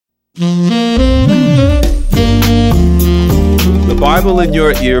Bible in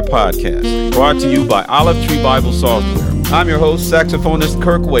Your Ear podcast, brought to you by Olive Tree Bible Software. I'm your host, saxophonist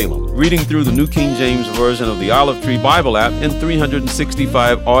Kirk Whalum, reading through the New King James Version of the Olive Tree Bible app in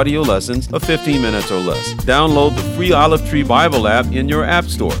 365 audio lessons of 15 minutes or less. Download the free Olive Tree Bible app in your app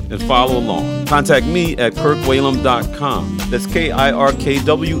store and follow along. Contact me at kirkwhalum.com. That's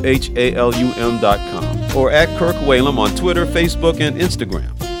KIRKWHALUM.com. Or at Kirk Whalum on Twitter, Facebook, and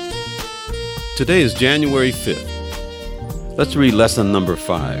Instagram. Today is January 5th. Let's read lesson number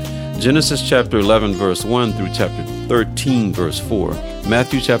 5. Genesis chapter 11, verse 1 through chapter 13, verse 4.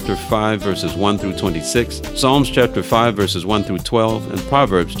 Matthew chapter 5, verses 1 through 26. Psalms chapter 5, verses 1 through 12. And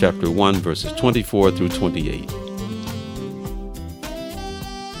Proverbs chapter 1, verses 24 through 28.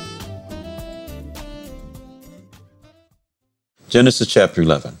 Genesis chapter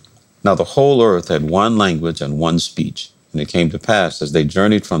 11. Now the whole earth had one language and one speech. And it came to pass, as they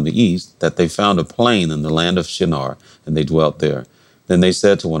journeyed from the east, that they found a plain in the land of Shinar, and they dwelt there. Then they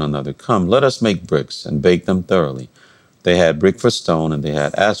said to one another, Come, let us make bricks, and bake them thoroughly. They had brick for stone, and they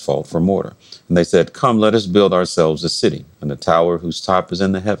had asphalt for mortar. And they said, Come, let us build ourselves a city, and a tower whose top is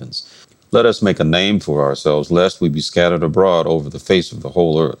in the heavens. Let us make a name for ourselves, lest we be scattered abroad over the face of the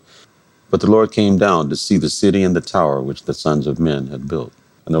whole earth. But the Lord came down to see the city and the tower which the sons of men had built.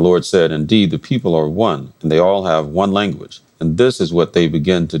 And the Lord said, Indeed, the people are one, and they all have one language, and this is what they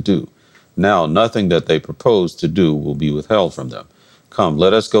begin to do. Now nothing that they propose to do will be withheld from them. Come,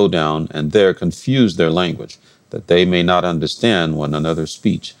 let us go down, and there confuse their language, that they may not understand one another's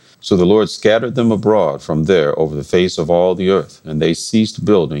speech. So the Lord scattered them abroad from there over the face of all the earth, and they ceased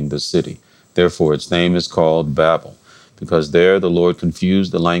building the city. Therefore its name is called Babel, because there the Lord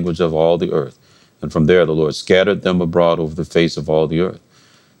confused the language of all the earth, and from there the Lord scattered them abroad over the face of all the earth.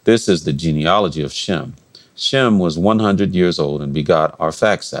 This is the genealogy of Shem. Shem was 100 years old and begot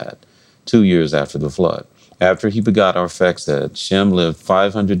Arphaxad, 2 years after the flood. After he begot Arphaxad, Shem lived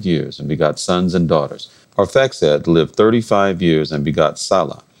 500 years and begot sons and daughters. Arphaxad lived 35 years and begot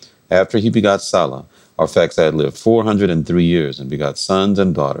Salah. After he begot Salah, Arphaxad lived 403 years and begot sons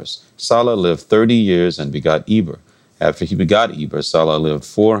and daughters. Salah lived 30 years and begot Eber. After he begot Eber, Salah lived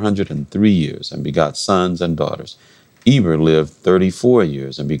 403 years and begot sons and daughters. Eber lived 34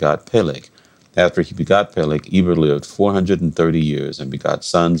 years and begot Peleg. After he begot Peleg, Eber lived 430 years and begot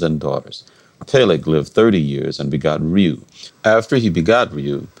sons and daughters. Peleg lived 30 years and begot Reu. After he begot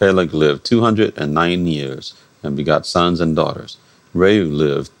Reu, Peleg lived 209 years and begot sons and daughters. Reu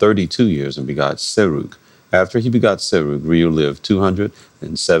lived 32 years and begot Serug. After he begot Serug, Reu lived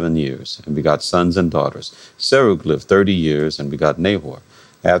 207 years and begot sons and daughters. Serug lived 30 years and begot Nahor.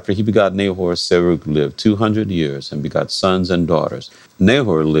 After he begot Nahor, Serug lived 200 years and begot sons and daughters.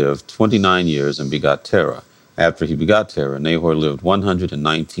 Nahor lived 29 years and begot Terah. After he begot Terah, Nahor lived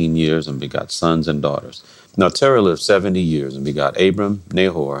 119 years and begot sons and daughters. Now Terah lived 70 years and begot Abram,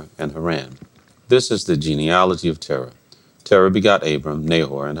 Nahor, and Haran. This is the genealogy of Terah. Terah begot Abram,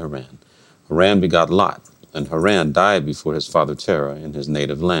 Nahor, and Haran. Haran begot Lot, and Haran died before his father Terah in his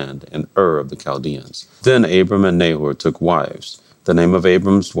native land, in Ur of the Chaldeans. Then Abram and Nahor took wives. The name of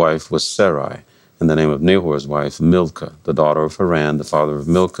Abram's wife was Sarai, and the name of Nahor's wife Milcah, the daughter of Haran, the father of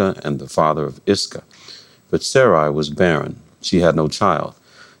Milcah, and the father of Iscah. But Sarai was barren. She had no child.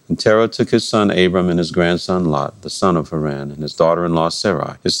 And Terah took his son Abram and his grandson Lot, the son of Haran, and his daughter-in-law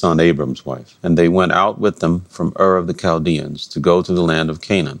Sarai, his son Abram's wife. And they went out with them from Ur of the Chaldeans to go to the land of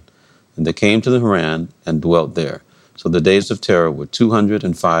Canaan. And they came to the Haran and dwelt there. So the days of Terah were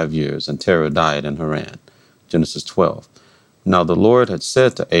 205 years, and Terah died in Haran. Genesis 12. Now the Lord had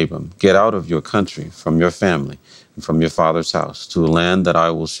said to Abram, Get out of your country, from your family, and from your father's house, to a land that I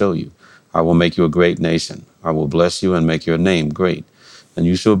will show you. I will make you a great nation. I will bless you and make your name great, and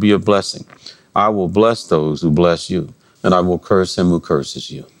you shall be a blessing. I will bless those who bless you, and I will curse him who curses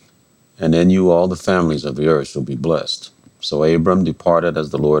you. And in you all the families of the earth shall be blessed. So Abram departed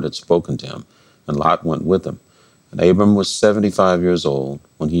as the Lord had spoken to him, and Lot went with him. And Abram was 75 years old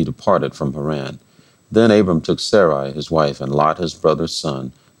when he departed from Haran. Then Abram took Sarai, his wife, and Lot, his brother's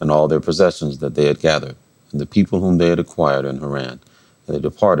son, and all their possessions that they had gathered, and the people whom they had acquired in Haran. And they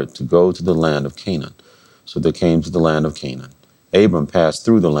departed to go to the land of Canaan. So they came to the land of Canaan. Abram passed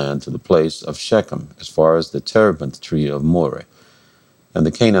through the land to the place of Shechem, as far as the terebinth tree of Moreh. And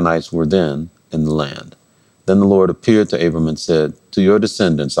the Canaanites were then in the land. Then the Lord appeared to Abram and said, To your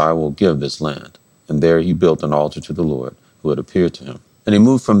descendants I will give this land. And there he built an altar to the Lord, who had appeared to him. And he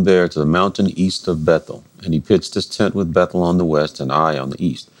moved from there to the mountain east of Bethel, and he pitched his tent with Bethel on the west and Ai on the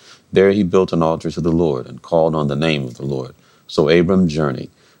east. There he built an altar to the Lord and called on the name of the Lord. So Abram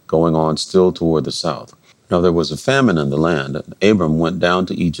journeyed, going on still toward the south. Now there was a famine in the land, and Abram went down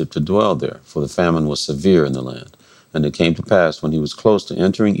to Egypt to dwell there, for the famine was severe in the land. And it came to pass, when he was close to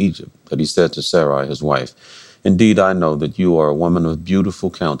entering Egypt, that he said to Sarai his wife, Indeed, I know that you are a woman of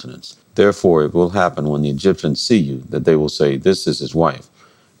beautiful countenance. Therefore it will happen when the Egyptians see you, that they will say, This is his wife,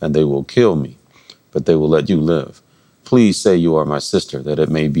 and they will kill me, but they will let you live. Please say you are my sister, that it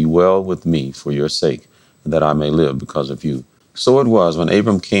may be well with me for your sake, and that I may live because of you. So it was, when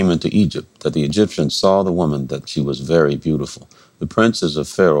Abram came into Egypt, that the Egyptians saw the woman, that she was very beautiful. The princes of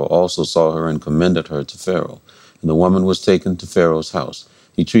Pharaoh also saw her and commended her to Pharaoh. And the woman was taken to Pharaoh's house.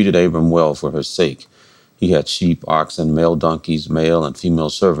 He treated Abram well for her sake. He had sheep, oxen, male donkeys, male and female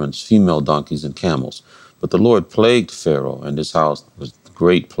servants, female donkeys, and camels. But the Lord plagued Pharaoh and his house with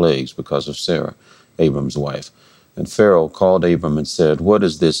great plagues because of Sarah, Abram's wife. And Pharaoh called Abram and said, What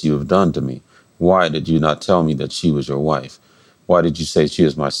is this you have done to me? Why did you not tell me that she was your wife? Why did you say she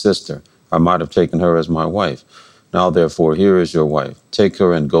is my sister? I might have taken her as my wife. Now therefore, here is your wife. Take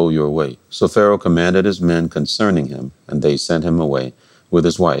her and go your way. So Pharaoh commanded his men concerning him, and they sent him away with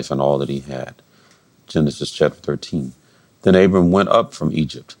his wife and all that he had. Genesis chapter 13. Then Abram went up from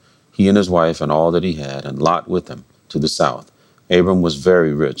Egypt, he and his wife and all that he had, and Lot with him, to the south. Abram was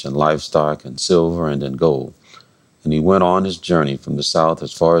very rich in livestock and silver and in gold. And he went on his journey from the south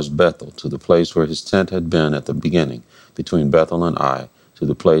as far as Bethel, to the place where his tent had been at the beginning, between Bethel and Ai, to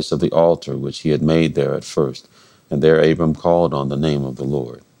the place of the altar which he had made there at first. And there Abram called on the name of the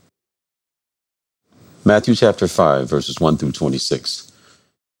Lord. Matthew chapter 5, verses 1 through 26.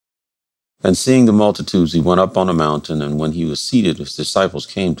 And seeing the multitudes, he went up on a mountain, and when he was seated, his disciples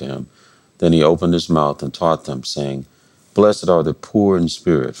came to him. Then he opened his mouth and taught them, saying, Blessed are the poor in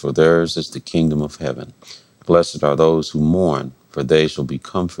spirit, for theirs is the kingdom of heaven. Blessed are those who mourn, for they shall be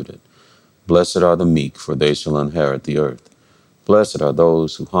comforted. Blessed are the meek, for they shall inherit the earth. Blessed are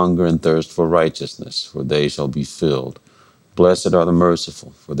those who hunger and thirst for righteousness, for they shall be filled. Blessed are the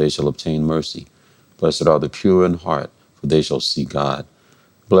merciful, for they shall obtain mercy. Blessed are the pure in heart, for they shall see God.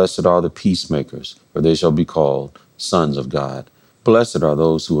 Blessed are the peacemakers, for they shall be called sons of God. Blessed are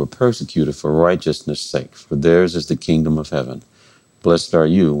those who are persecuted for righteousness' sake, for theirs is the kingdom of heaven. Blessed are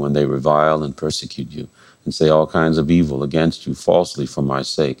you when they revile and persecute you, and say all kinds of evil against you falsely for my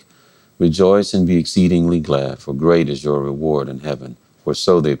sake. Rejoice and be exceedingly glad, for great is your reward in heaven, for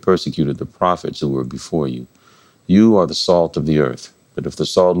so they persecuted the prophets who were before you. You are the salt of the earth, but if the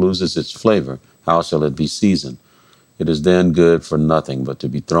salt loses its flavor, how shall it be seasoned? It is then good for nothing but to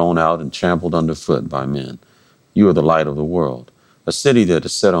be thrown out and trampled underfoot by men. You are the light of the world. A city that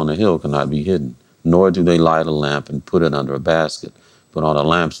is set on a hill cannot be hidden, nor do they light a lamp and put it under a basket, but on a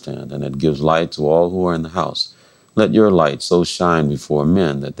lampstand, and it gives light to all who are in the house. Let your light so shine before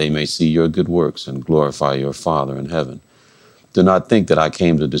men that they may see your good works and glorify your Father in heaven. Do not think that I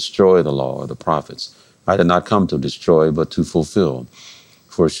came to destroy the law or the prophets. I did not come to destroy, but to fulfill.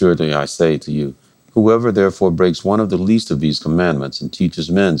 For assuredly I say to you, whoever therefore breaks one of the least of these commandments and teaches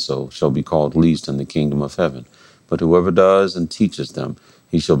men so shall be called least in the kingdom of heaven. But whoever does and teaches them,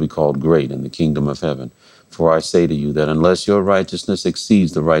 he shall be called great in the kingdom of heaven. For I say to you that unless your righteousness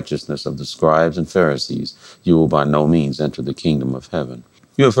exceeds the righteousness of the scribes and Pharisees, you will by no means enter the kingdom of heaven.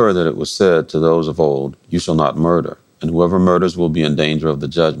 You have heard that it was said to those of old, You shall not murder, and whoever murders will be in danger of the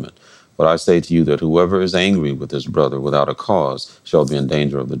judgment. But I say to you that whoever is angry with his brother without a cause shall be in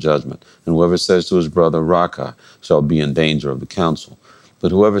danger of the judgment. And whoever says to his brother, Raca, shall be in danger of the council.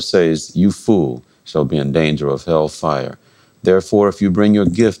 But whoever says, You fool, shall be in danger of hell fire. Therefore, if you bring your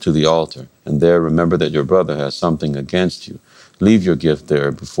gift to the altar, and there remember that your brother has something against you, leave your gift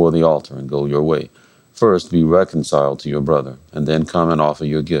there before the altar and go your way. First be reconciled to your brother, and then come and offer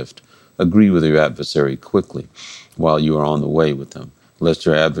your gift. Agree with your adversary quickly, while you are on the way with him, lest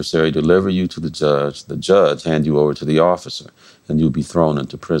your adversary deliver you to the judge hand you over to the officer, and you be thrown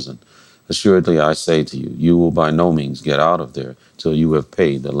into prison. Assuredly I say to you, you will by no means get out of there till you have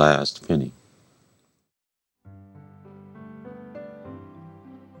paid the last penny.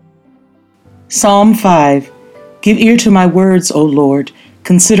 Psalm 5. Give ear to my words, O Lord.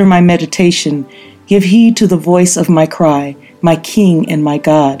 Consider my meditation. Give heed to the voice of my cry, my King and my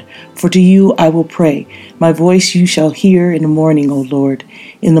God. For to you I will pray. My voice you shall hear in the morning, O Lord.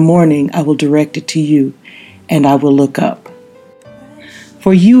 In the morning I will direct it to you, and I will look up.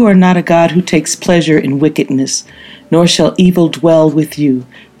 For you are not a God who takes pleasure in wickedness, nor shall evil dwell with you.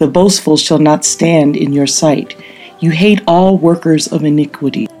 The boastful shall not stand in your sight. You hate all workers of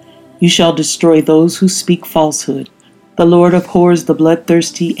iniquity. You shall destroy those who speak falsehood. The Lord abhors the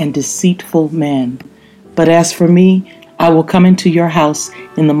bloodthirsty and deceitful man. But as for me, I will come into your house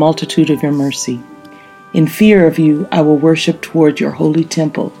in the multitude of your mercy. In fear of you, I will worship toward your holy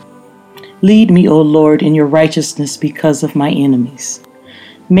temple. Lead me, O Lord, in your righteousness because of my enemies.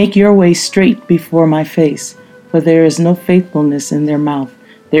 Make your way straight before my face. For there is no faithfulness in their mouth.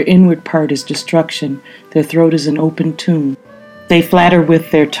 Their inward part is destruction. Their throat is an open tomb. They flatter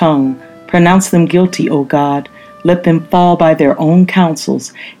with their tongue. Pronounce them guilty, O God. Let them fall by their own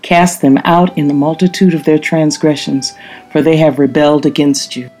counsels. Cast them out in the multitude of their transgressions, for they have rebelled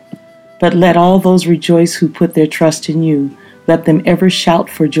against you. But let all those rejoice who put their trust in you. Let them ever shout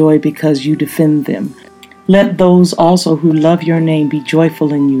for joy because you defend them. Let those also who love your name be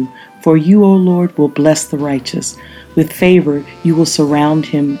joyful in you. For you, O Lord, will bless the righteous. With favor you will surround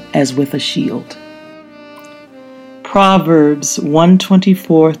him as with a shield. Proverbs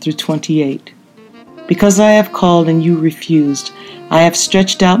 1:24-28. Because I have called and you refused, I have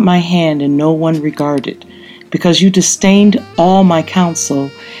stretched out my hand and no one regarded. Because you disdained all my counsel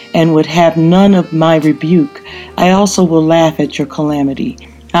and would have none of my rebuke, I also will laugh at your calamity.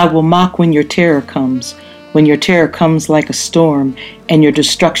 I will mock when your terror comes like a storm, and your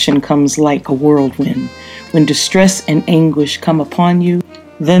destruction comes like a whirlwind. When distress and anguish come upon you,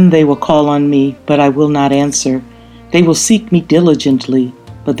 then they will call on me, but I will not answer. They will seek me diligently,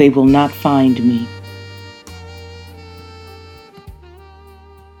 but they will not find me.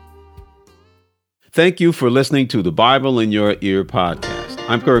 Thank you for listening to the Bible in Your Ear podcast.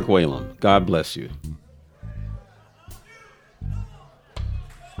 I'm Kirk Whalum. God bless you.